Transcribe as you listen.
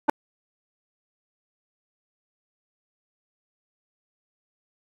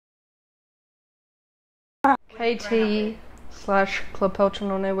KT slash carpal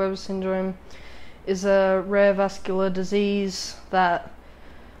tunnel Weber syndrome is a rare vascular disease that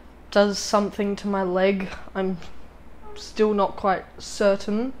does something to my leg. I'm still not quite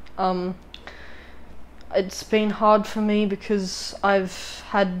certain. It's been hard for me because I've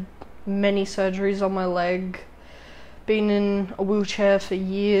had many surgeries on my leg, been in a wheelchair for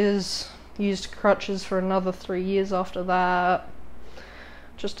years, used crutches for another 3 years after that.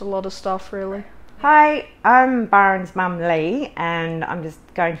 Just a lot of stuff, really. Hi, I'm Byron's mum Lee, and I'm just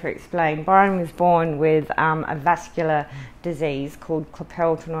going to explain. Byron was born with a vascular disease called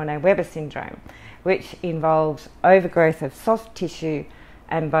carpal tunnel Weber syndrome, which involves overgrowth of soft tissue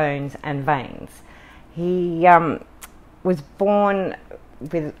and bones and veins. He was born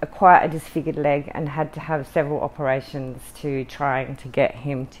with quite a disfigured leg and had to have several operations to trying to get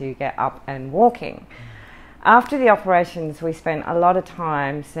him to get up and walking. After the operations, we spent a lot of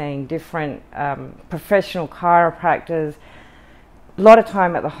time seeing different professional chiropractors, a lot of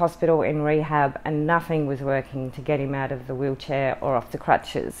time at the hospital in rehab, and nothing was working to get him out of the wheelchair or off the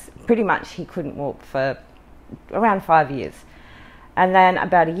crutches. Pretty much he couldn't walk for around 5 years. And then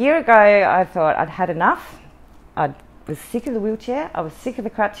about a year ago, I thought I'd had enough. I was sick of the wheelchair, I was sick of the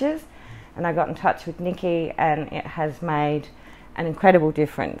crutches, and I got in touch with Nikki, and it has made an incredible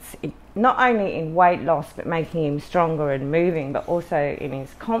difference, not only in weight loss but making him stronger and moving, but also in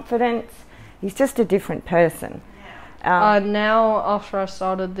his confidence. He's just a different person. Now after I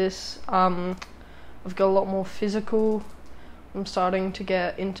started this, I've got a lot more physical. I'm starting to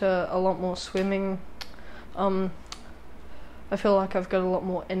get into a lot more swimming. I feel like I've got a lot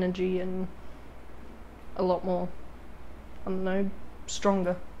more energy and a lot more, I don't know,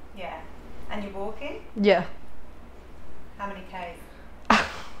 stronger. Yeah. And you're walking? Yeah. How many Ks?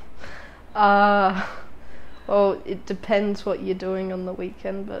 Well, it depends what you're doing on the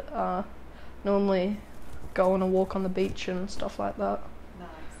weekend, but normally go on a walk on the beach and stuff like that. Nice.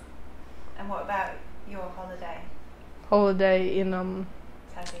 And what about your holiday? Holiday in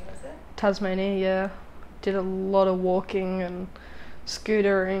Tassie, was it? Tasmania, yeah. Did a lot of walking and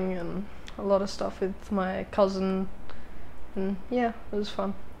scootering and a lot of stuff with my cousin, and yeah, it was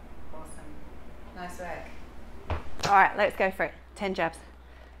fun. Awesome. Nice work. All right, let's go for it. 10 jabs.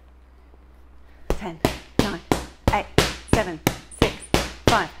 10, 9, 8, 7, 6,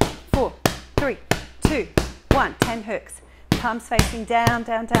 5, 4, 3, 2, 1. 10 hooks. Palms facing down,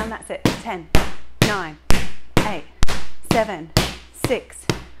 down, down. That's it. 10, 9, 8, 7, 6,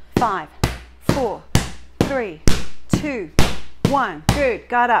 5, 4, 3, 2, 1. Good.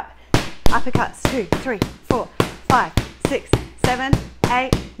 Guard up. Uppercuts. 2, 3, 4, 5, 6, 7,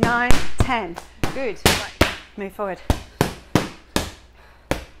 8, 9, 10. Good. Move forward.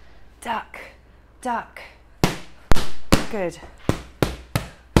 Duck, duck. Good.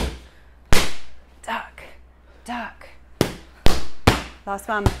 Duck, duck. Last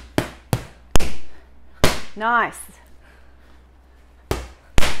one. Nice.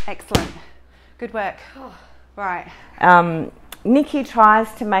 Excellent. Good work. Right. Nikki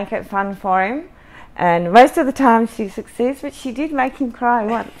tries to make it fun for him, and most of the time she succeeds, but she did make him cry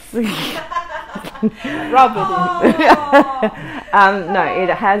once. No, it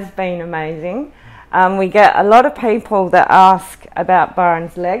has been amazing. We get a lot of people that ask about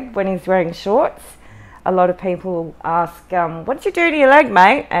Byron's leg when he's wearing shorts. A lot of people ask, what did you do to your leg,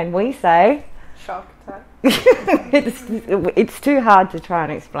 mate? And we say, Shock attack. it's too hard to try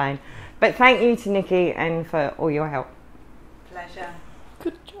and explain. But thank you to Nikki and for all your help. Pleasure.